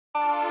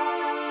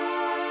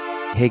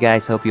Hey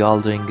guys, hope you all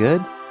doing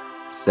good.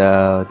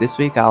 So this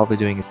week I'll be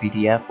doing a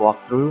CTF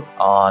walkthrough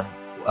on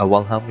a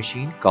VulnHub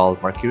machine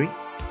called Mercury,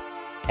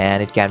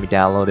 and it can be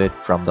downloaded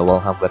from the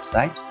VulnHub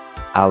website.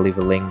 I'll leave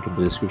a link in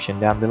the description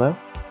down below.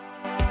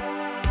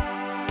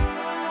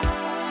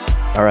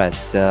 Alright,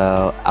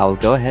 so I'll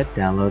go ahead,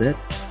 download it,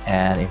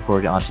 and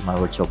import it onto my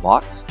virtual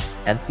box,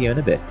 and see you in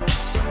a bit.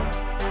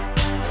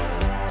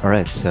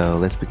 Alright, so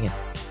let's begin.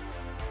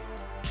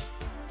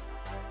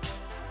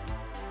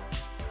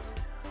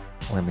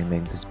 Let me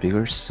make this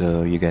bigger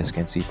so you guys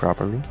can see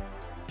properly.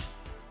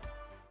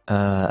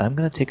 I'm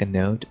gonna take a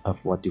note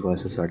of what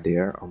devices are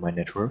there on my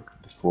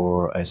network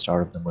before I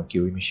start up the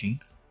Mercury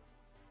machine.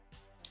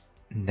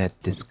 Net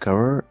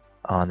discover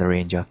on the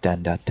range of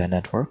 10.10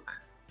 network.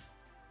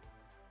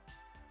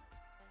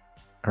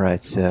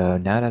 Alright, so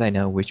now that I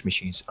know which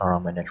machines are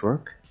on my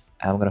network,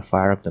 I'm gonna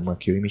fire up the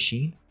Mercury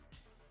machine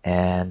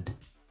and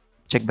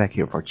check back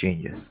here for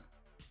changes.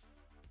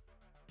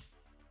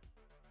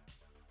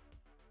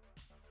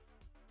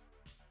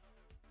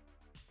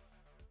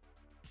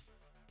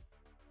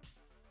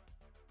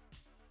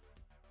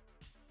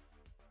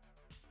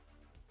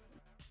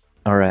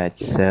 Alright,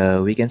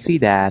 so we can see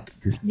that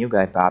this new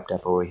guy popped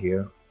up over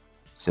here.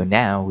 So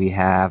now we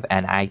have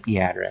an IP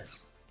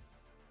address.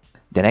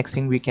 The next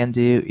thing we can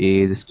do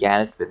is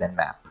scan it with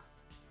Nmap.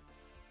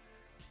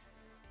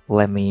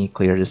 Let me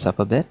clear this up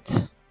a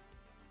bit.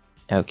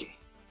 Okay.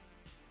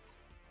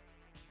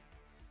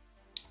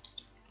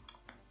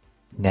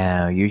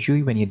 Now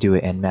usually when you do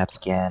an Nmap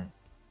scan,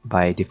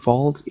 by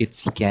default it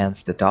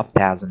scans the top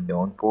 1000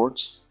 known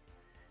ports.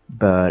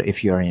 But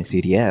if you are in a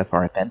CTF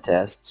or a pen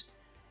test,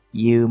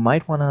 you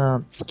might want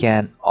to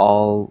scan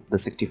all the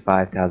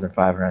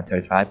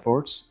 65,535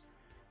 ports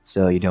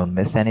so you don't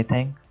miss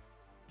anything.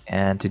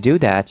 And to do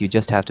that, you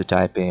just have to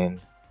type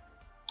in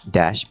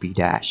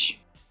 -b-.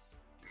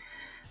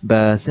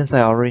 But since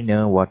I already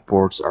know what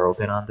ports are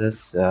open on this,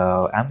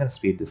 so I'm going to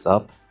speed this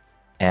up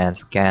and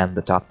scan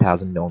the top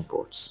 1000 known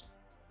ports.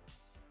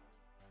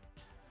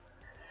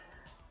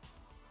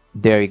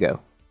 There you go.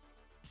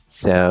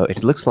 So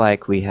it looks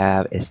like we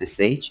have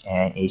SSH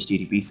and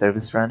HTTP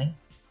service running,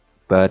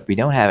 but we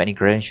don't have any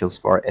credentials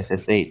for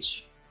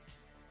SSH.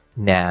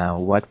 Now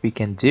what we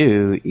can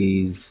do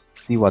is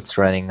see what's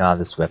running on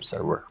this web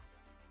server.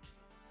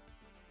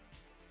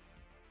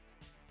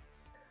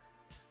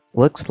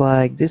 Looks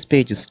like this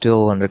page is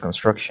still under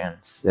construction,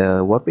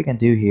 so what we can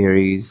do here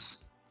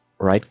is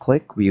right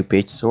click view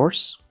page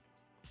source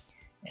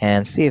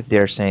and see if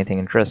there's anything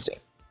interesting.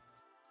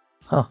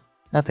 Huh,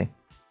 nothing.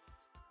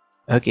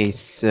 Okay,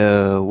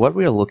 so what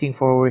we're looking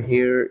for over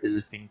here is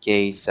if in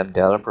case some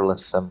developer left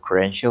some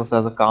credentials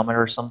as a comment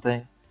or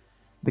something.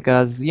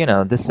 Because, you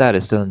know, this site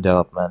is still in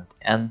development,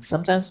 and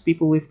sometimes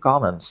people leave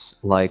comments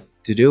like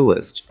to-do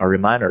list or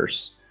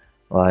reminders.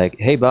 Like,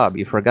 hey Bob,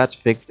 you forgot to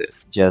fix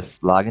this.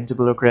 Just log into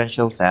below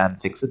credentials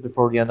and fix it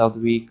before the end of the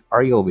week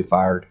or you'll be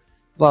fired.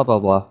 Blah blah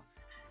blah.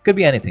 Could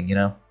be anything, you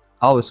know.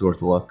 Always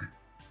worth a look.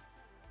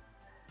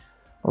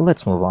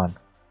 Let's move on.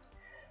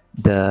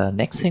 The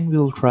next thing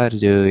we'll try to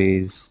do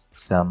is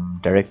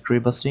some directory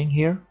busting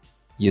here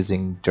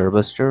using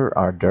dirbuster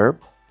or dirb.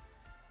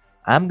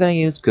 I'm gonna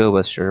use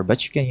gobuster,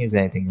 but you can use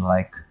anything you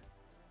like.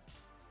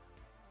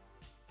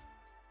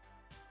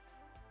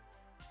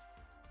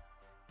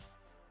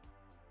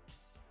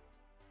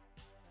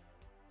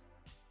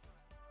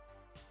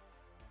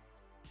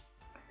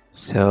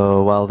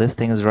 So while this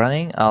thing is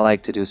running, I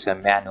like to do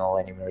some manual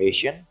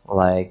enumeration,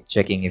 like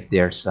checking if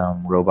there's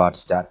some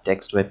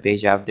robots.txt web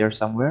page out there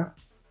somewhere.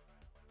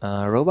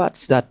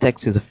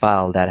 Robots.txt is a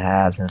file that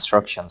has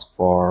instructions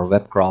for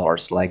web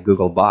crawlers like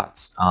Google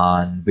bots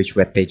on which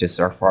web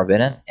pages are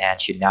forbidden and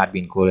should not be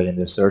included in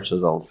their search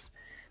results.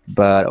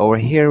 But over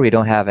here we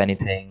don't have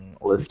anything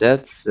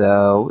listed,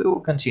 so we will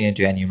continue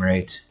to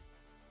enumerate.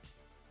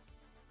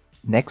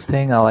 Next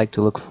thing I like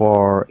to look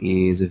for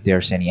is if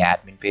there's any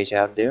admin page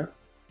out there.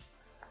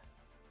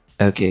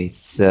 Okay,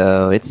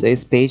 so it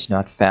says page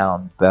not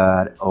found,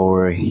 but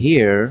over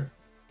here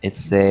it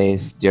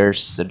says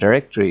there's a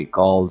directory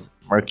called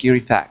Mercury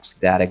Facts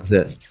that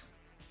exists.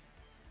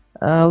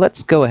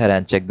 Let's go ahead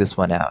and check this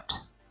one out.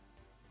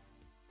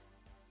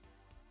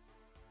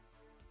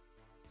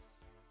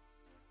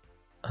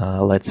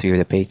 Let's view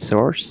the page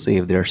source, see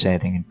if there's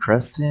anything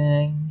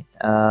interesting.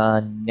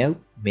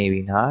 Nope,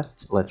 maybe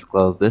not. Let's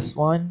close this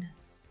one.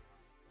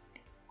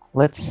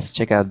 Let's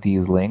check out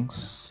these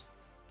links.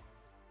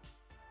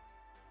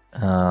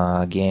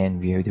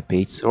 Again, view the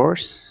page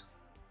source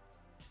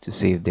to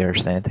see if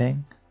there's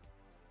anything.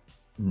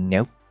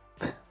 Nope.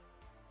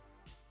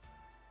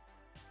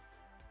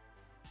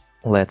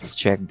 Let's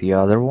check the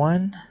other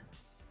one.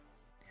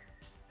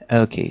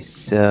 Okay,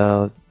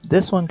 so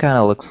this one kind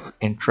of looks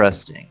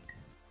interesting.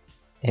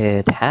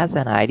 It has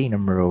an ID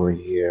number over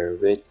here,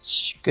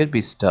 which could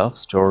be stuff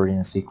stored in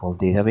a SQL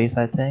database,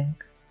 I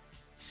think.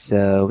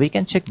 So we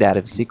can check that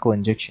if SQL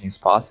injection is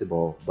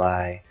possible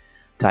by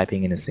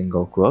typing in a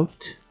single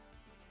quote.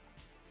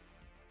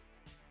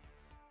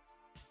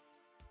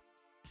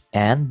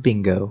 And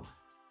bingo,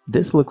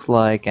 This looks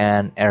like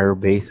an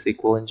error-based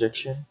SQL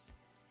injection,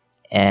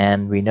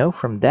 and we know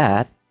from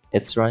that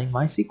it's running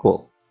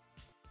MySQL.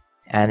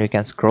 And we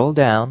can scroll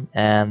down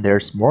and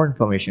there's more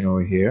information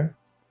over here.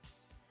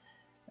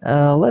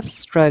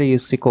 Let's try to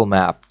use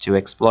sqlmap to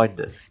exploit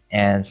this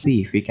and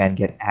see if we can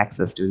get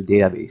access to the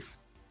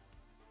database.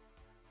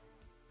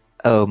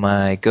 Oh,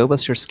 my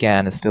gobuster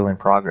scan is still in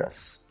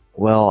progress.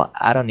 Well,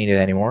 I don't need it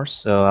anymore,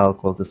 so I'll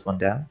close this one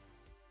down.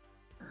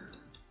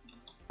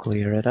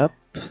 Clear it up.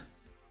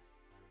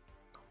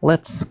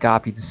 Let's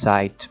copy the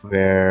site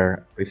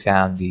where we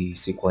found the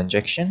SQL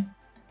injection.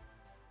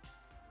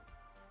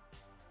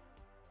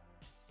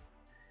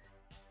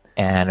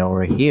 And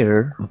over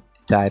here,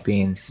 type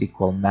in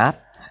sqlmap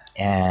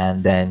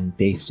and then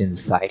paste in the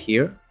site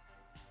here.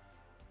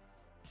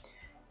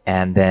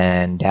 And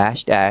then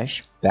dash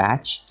dash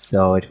batch,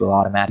 so it will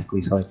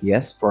automatically select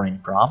yes for any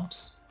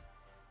prompts.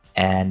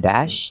 And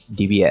dash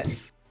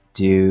dbs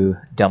to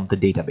dump the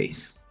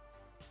database.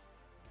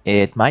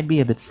 It might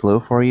be a bit slow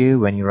for you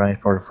when you run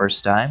it for the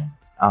first time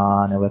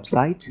on a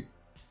website.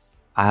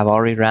 I have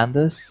already ran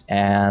this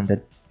and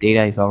the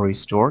data is already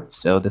stored,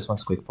 so this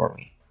one's quick for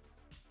me.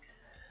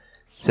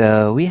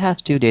 So we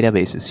have two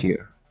databases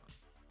here,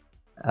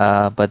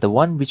 but the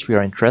one which we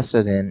are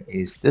interested in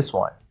is this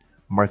one,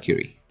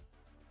 Mercury.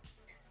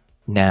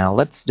 Now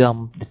let's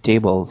dump the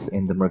tables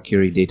in the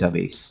Mercury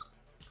database.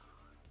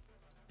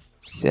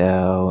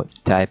 So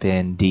type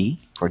in D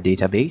for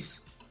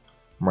database,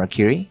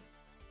 Mercury,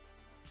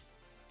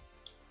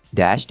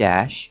 dash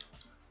dash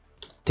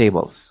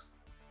tables.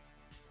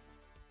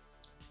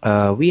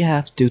 We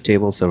have two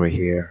tables over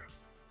here,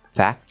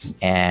 facts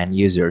and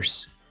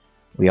users.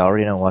 We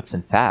already know what's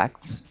in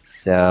facts,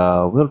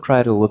 so we'll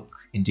try to look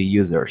into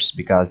users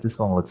because this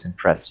one looks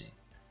interesting.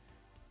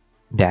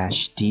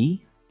 Dash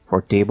T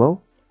for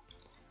table,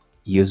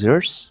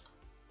 users,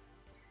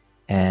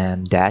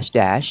 and dash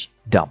dash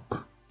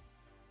dump.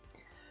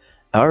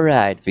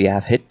 Alright, we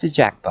have hit the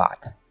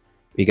jackpot.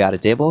 We got a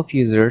table of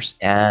users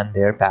and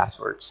their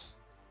passwords.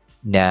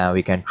 Now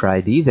we can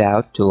try these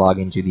out to log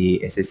into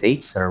the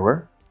SSH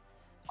server.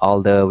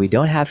 Although we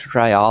don't have to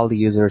try all the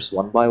users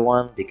one by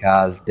one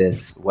because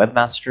this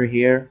webmaster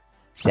here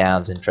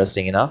sounds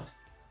interesting enough.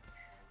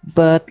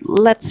 But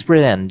let's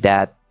pretend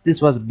that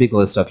this was a big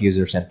list of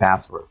users and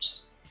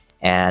passwords.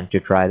 And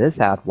to try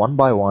this out one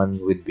by one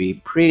would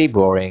be pretty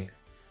boring.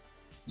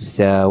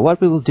 So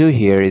what we will do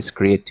here is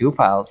create two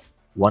files,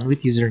 one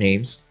with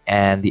usernames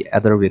and the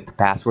other with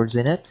passwords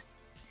in it,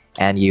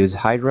 and use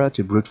hydra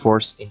to brute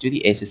force into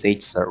the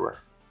SSH server.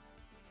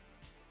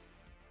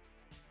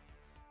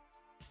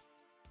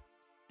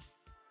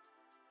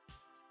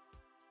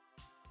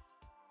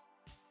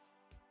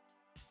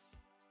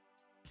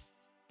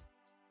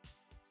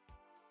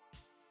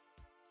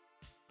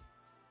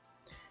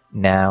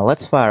 Now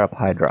let's fire up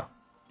hydra.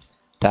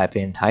 Type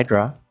in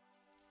hydra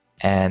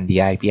and the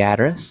IP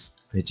address,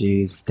 which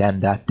is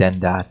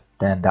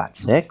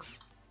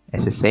 10.10.10.6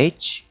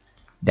 SSH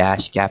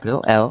dash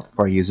capital L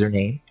for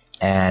username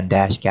and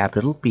dash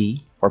capital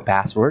P for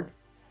password,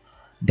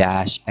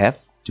 dash F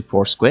to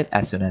force quit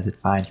as soon as it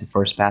finds the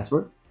first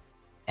password,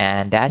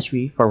 and dash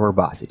V for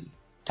verbosity,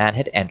 and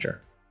hit enter.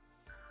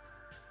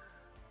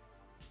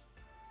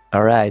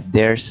 Alright,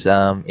 there's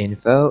some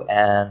info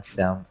and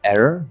some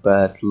error,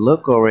 but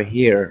look over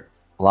here,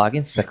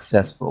 login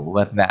successful,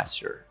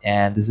 webmaster,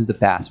 and this is the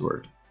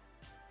password.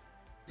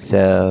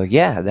 So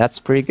yeah, that's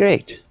pretty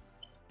great.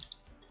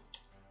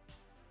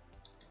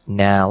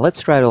 Now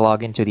let's try to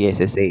log into the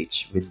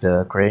SSH with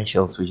the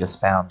credentials we just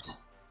found.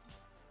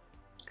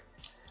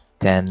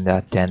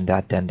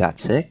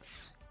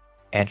 10.10.10.6,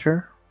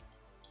 enter,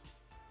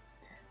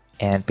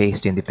 and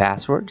paste in the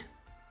password,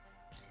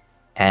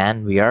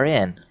 and we are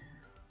in.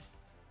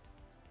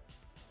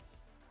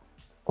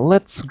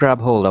 Let's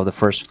grab hold of the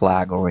first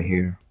flag over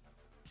here.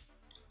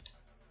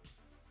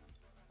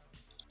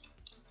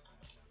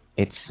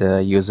 It's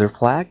a user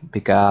flag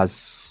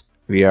because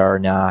we are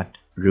not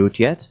root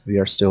yet, we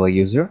are still a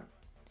user.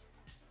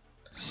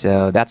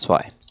 So that's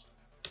why.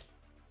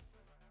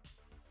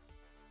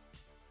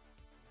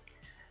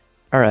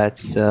 Alright,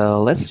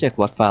 so let's check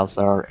what files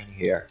are in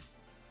here.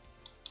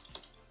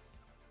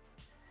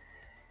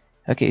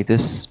 Okay,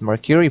 this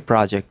Mercury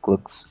project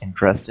looks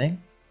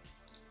interesting.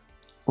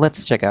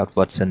 Let's check out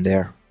what's in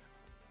there.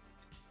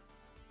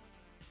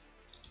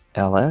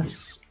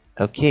 ls.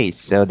 Okay,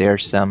 so there are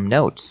some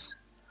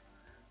notes.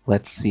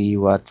 Let's see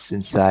what's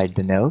inside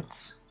the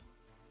notes.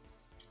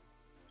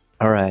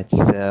 Alright,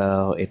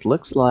 so it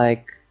looks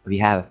like we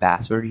have a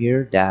password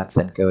here that's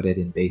encoded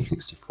in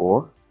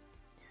base64.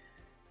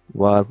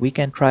 What we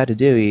can try to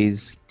do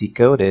is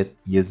decode it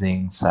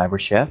using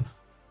Cyberchef.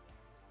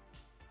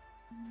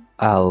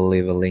 I'll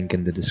leave a link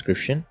in the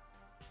description.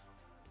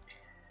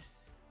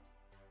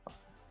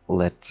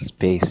 Let's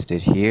paste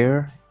it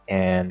here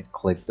and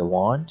click the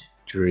wand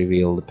to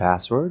reveal the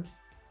password,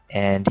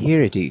 and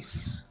here it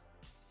is.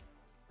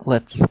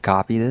 Let's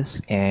copy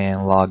this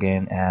and log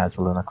in as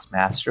a Linux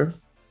master.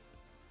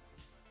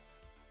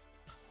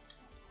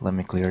 Let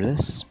me clear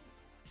this.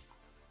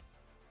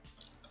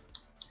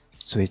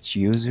 Switch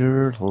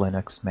user,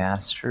 Linux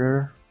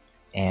master,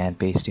 and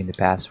paste in the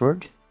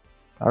password.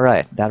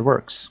 Alright, that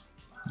works.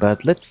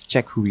 But let's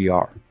check who we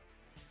are.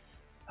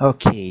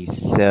 Okay,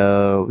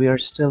 so we are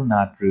still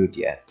not root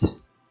yet.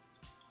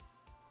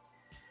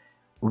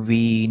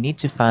 We need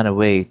to find a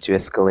way to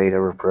escalate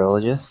our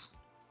privileges.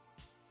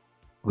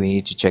 We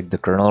need to check the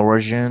kernel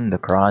version, the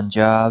cron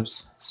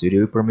jobs,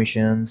 sudo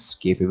permissions,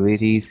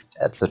 capabilities,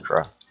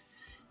 etc.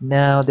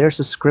 Now there's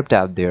a script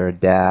out there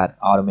that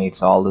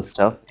automates all this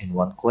stuff in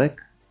one click.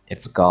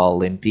 It's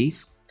called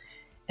Linpeas,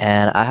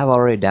 and I have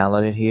already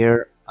downloaded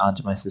here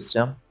onto my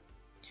system.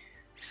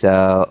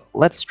 So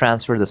let's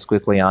transfer this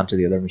quickly onto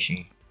the other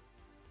machine.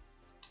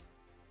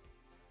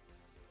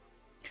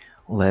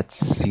 Let's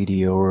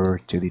cd over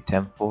to the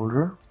temp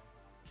folder.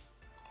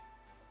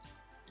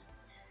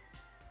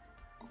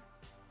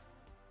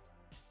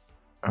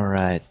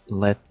 Alright,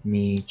 let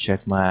me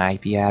check my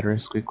IP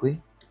address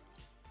quickly.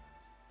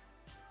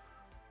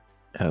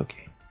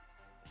 Okay.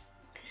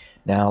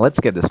 Now let's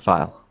get this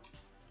file.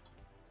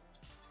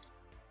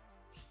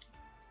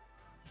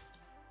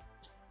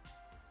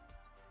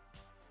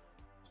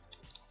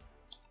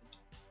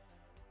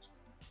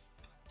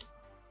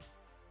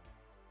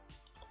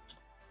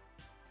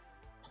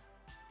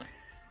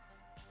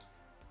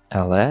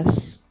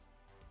 ls.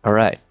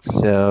 Alright,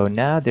 so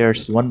now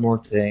there's one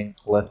more thing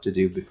left to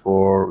do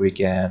before we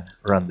can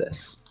run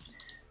this.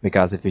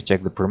 Because if you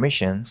check the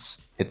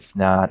permissions, it's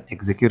not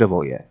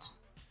executable yet.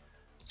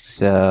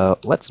 So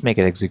let's make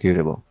it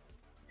executable.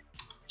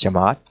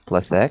 Chmod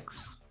plus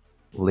x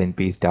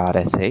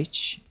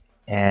linpeas.sh,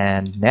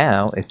 and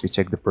now if we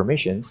check the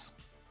permissions,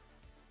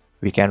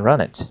 we can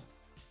run it.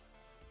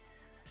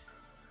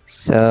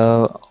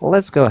 So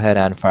let's go ahead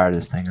and fire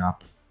this thing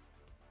up.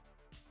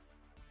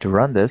 To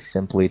run this,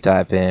 simply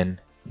type in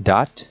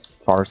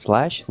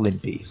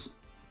 /linpeas,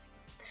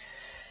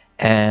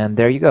 and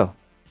there you go.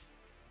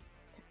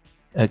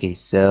 Okay,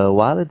 so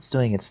while it's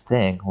doing its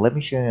thing, let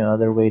me show you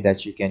another way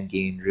that you can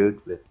gain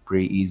root with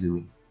pretty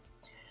easily.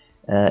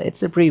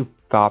 It's a pretty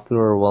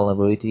popular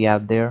vulnerability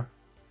out there.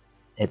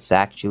 It's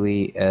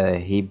actually a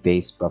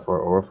heap-based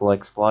buffer overflow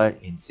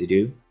exploit in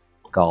sudo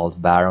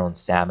called baron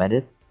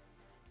Samedit.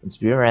 It's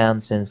been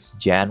around since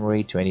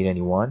January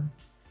 2021,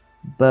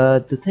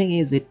 but the thing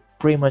is, it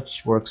pretty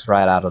much works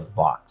right out of the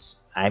box.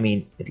 I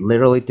mean, it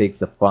literally takes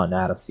the fun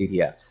out of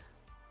CTFs.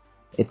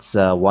 It's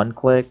a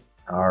one-click,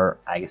 or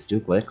I guess 2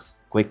 clicks,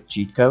 quick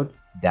cheat code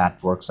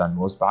that works on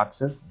most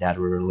boxes that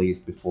were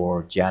released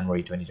before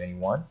January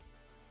 2021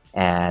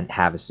 and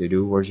have a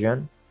sudo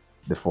version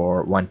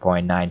before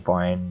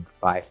 1.9.5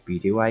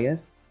 p2, I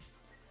guess.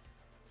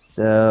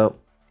 So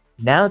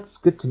now it's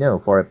good to know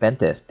for a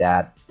pentest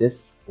that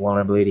this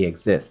vulnerability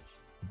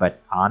exists, but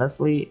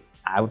honestly,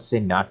 I would say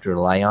not to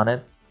rely on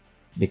it,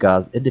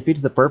 because it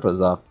defeats the purpose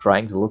of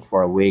trying to look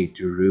for a way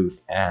to root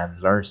and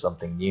learn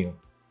something new.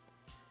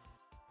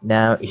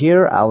 Now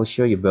here I will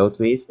show you both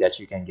ways that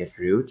you can get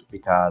root,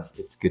 because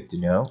it's good to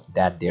know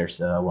that there's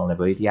a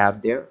vulnerability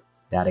out there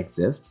that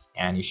exists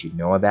and you should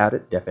know about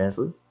it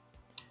definitely.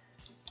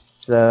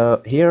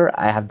 So here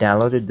I have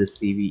downloaded the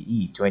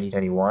CVE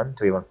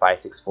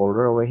 2021-3156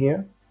 folder over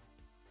here,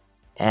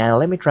 and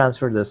let me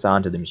transfer this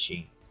onto the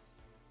machine.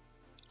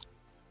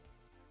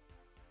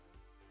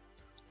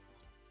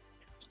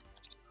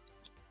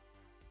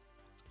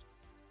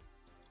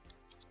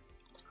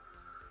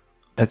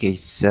 Okay,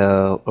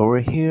 so over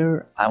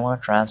here I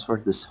want to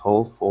transfer this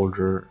whole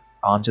folder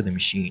onto the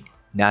machine,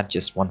 not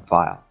just one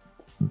file.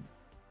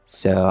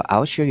 So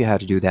I'll show you how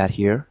to do that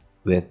here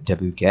with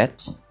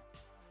wget.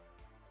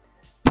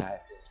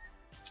 Type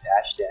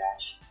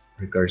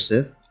in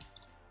 --recursive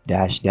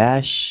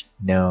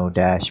no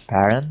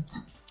parent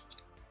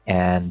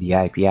and the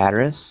IP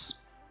address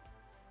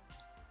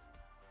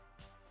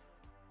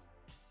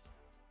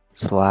 /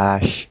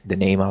 the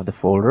name of the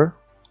folder.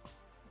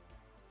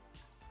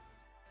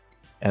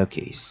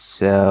 Okay,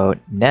 so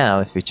now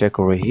if we check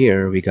over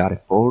here, we got a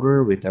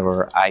folder with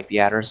our IP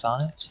address on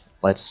it.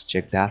 Let's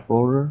check that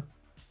folder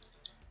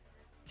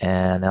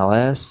and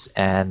ls,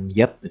 and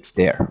yep, it's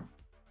there.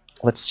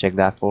 Let's check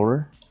that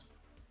folder,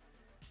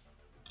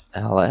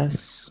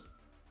 ls.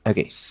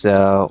 Okay,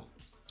 so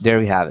there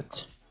we have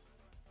it.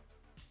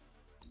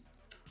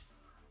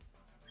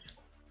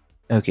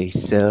 Okay,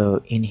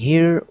 so in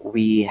here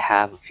we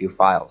have a few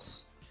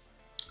files.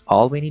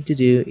 All we need to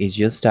do is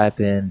just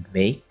type in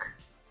make,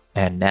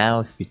 and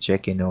now if we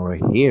check in over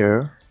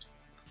here,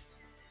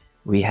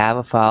 we have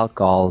a file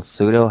called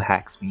sudo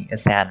hacks me a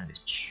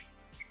sandwich.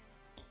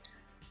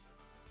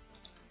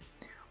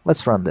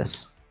 Let's run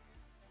this.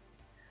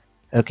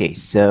 Okay,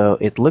 so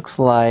it looks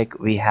like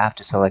we have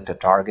to select a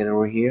target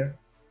over here.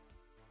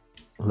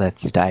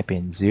 Let's type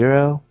in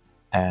 0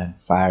 and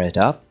fire it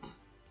up.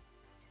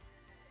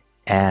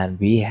 And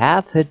we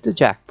have hit the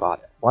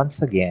jackpot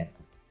once again.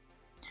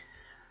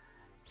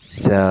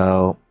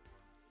 So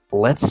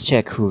let's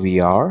check who we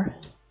are.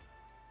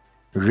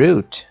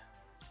 Root.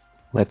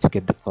 Let's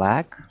get the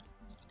flag.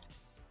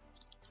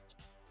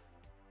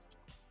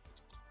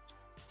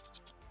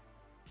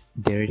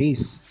 There it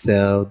is.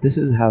 So this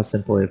is how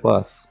simple it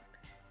was.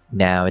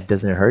 Now, it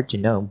doesn't hurt to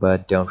know,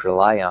 but don't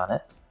rely on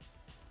it.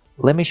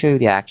 Let me show you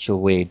the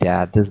actual way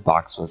that this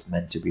box was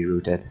meant to be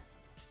rooted.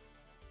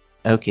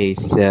 Okay,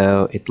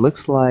 so it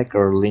looks like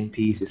our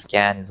Linpeas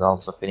scan is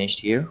also finished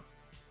here.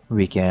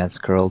 We can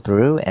scroll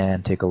through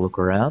and take a look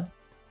around.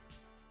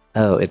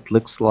 Oh, it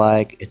looks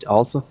like it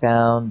also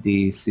found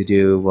the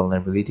sudo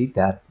vulnerability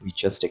that we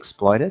just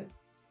exploited.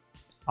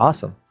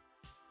 Awesome.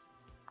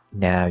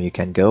 Now you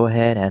can go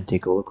ahead and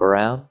take a look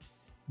around.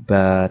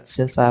 But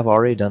since I've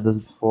already done this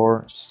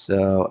before,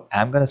 so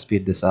I'm gonna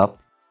speed this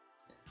up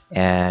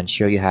and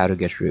show you how to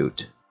get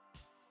root.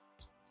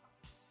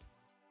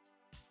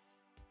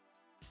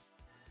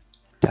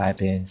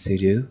 Type in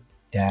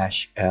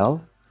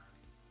sudo-l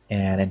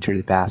and enter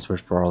the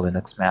password for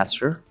Linux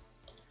Master.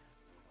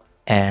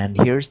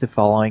 And here's the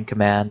following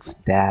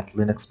commands that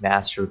Linux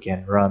Master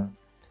can run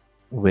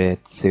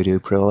with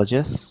sudo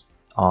privileges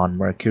on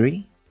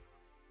Mercury.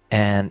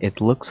 And it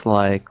looks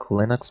like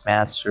Linux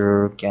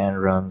Master can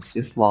run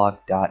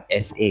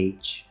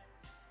syslog.sh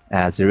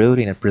as root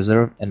in a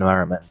preserved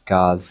environment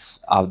because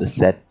of the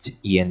set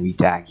env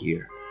tag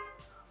here.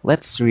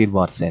 Let's read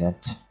what's in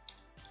it.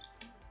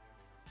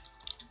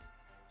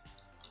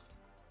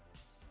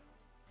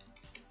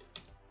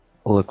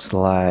 Looks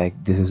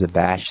like this is a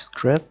bash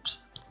script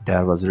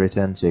that was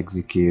written to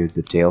execute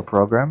the tail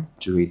program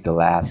to read the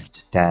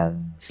last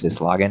 10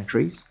 syslog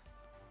entries.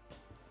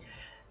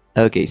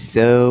 Okay,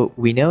 so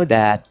we know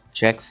that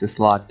check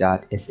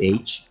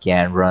syslog.sh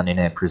can run in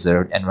a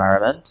preserved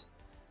environment.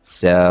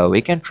 So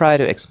we can try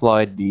to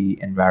exploit the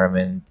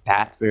environment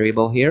path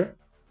variable here.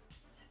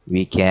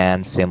 We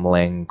can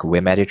symlink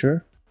vim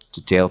editor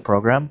to tail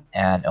program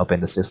and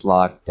open the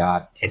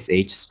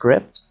syslog.sh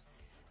script.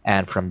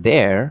 And from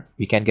there,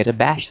 we can get a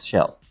bash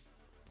shell.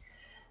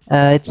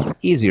 It's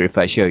easier if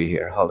I show you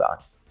here. Hold on.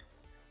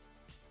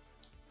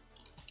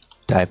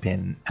 Type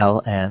in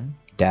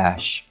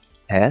ln-s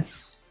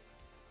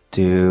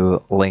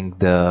to link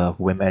the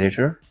vim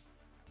editor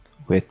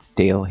with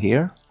tail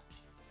here.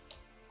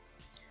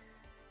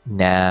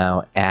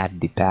 Now add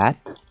the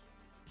path.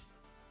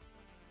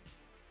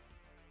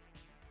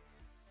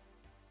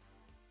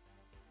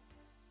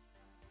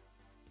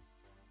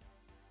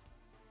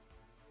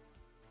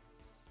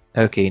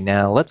 Okay,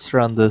 now let's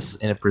run this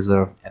in a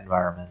preserved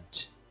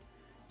environment.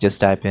 Just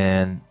type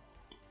in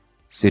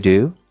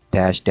sudo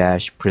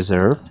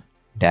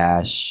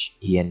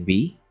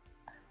 --preserve-env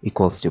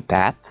equals to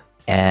path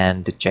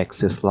and check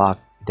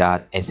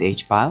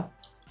syslog.sh file.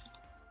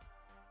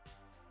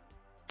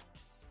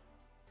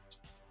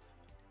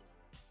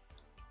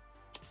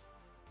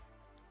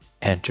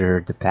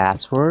 Enter the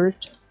password.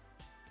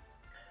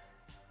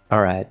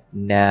 Alright,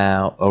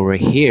 now over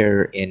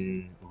here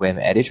in vim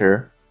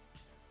editor,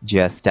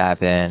 just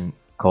type in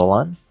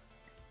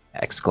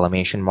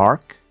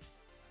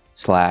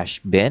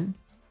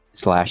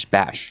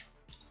 :/bin/bash,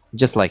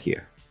 just like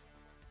here,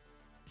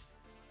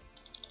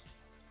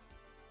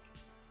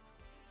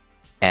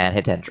 and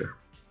hit enter.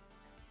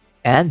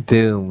 And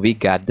boom, we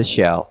got the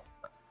shell.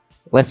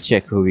 Let's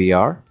check who we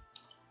are.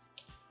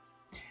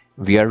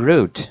 We are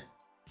root.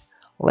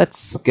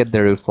 Let's get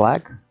the root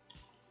flag.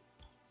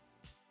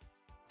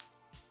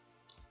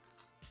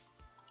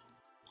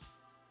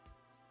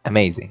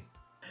 Amazing.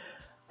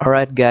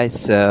 Alright guys,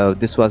 so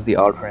this was the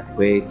alternate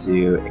way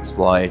to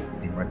exploit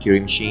the Mercury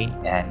machine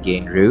and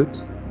gain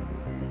root.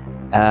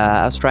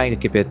 I was trying to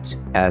keep it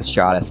as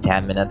short as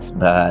 10 minutes,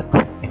 but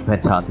it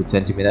went on to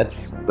 20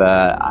 minutes.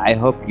 But I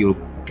hope you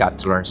got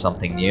to learn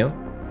something new.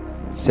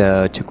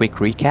 So to quick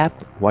recap,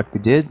 what we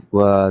did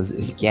was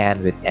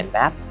scan with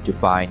nmap to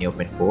find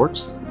open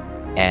ports.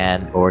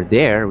 And over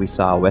there we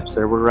saw a web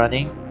server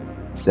running.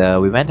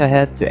 So we went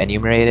ahead to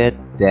enumerate it.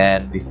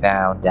 Then we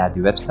found that the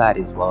website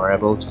is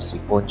vulnerable to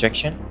SQL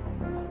injection.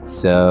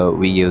 So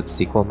we used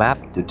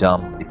sqlmap to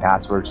dump the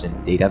passwords in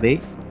the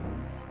database.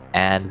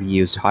 And we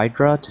used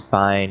hydra to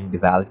find the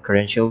valid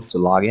credentials to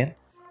log in.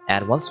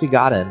 And once we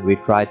got in, we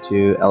tried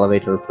to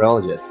elevate our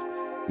privileges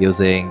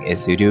using a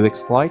sudo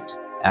exploit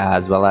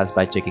as well as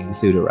by checking the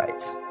sudo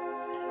rights.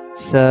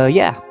 So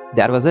yeah,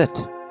 that was it.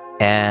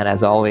 And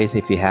as always,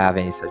 if you have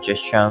any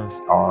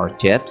suggestions or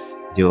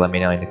tips, do let me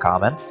know in the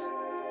comments.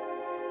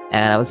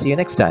 And I will see you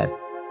next time.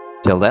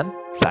 Till then,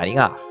 signing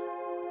off.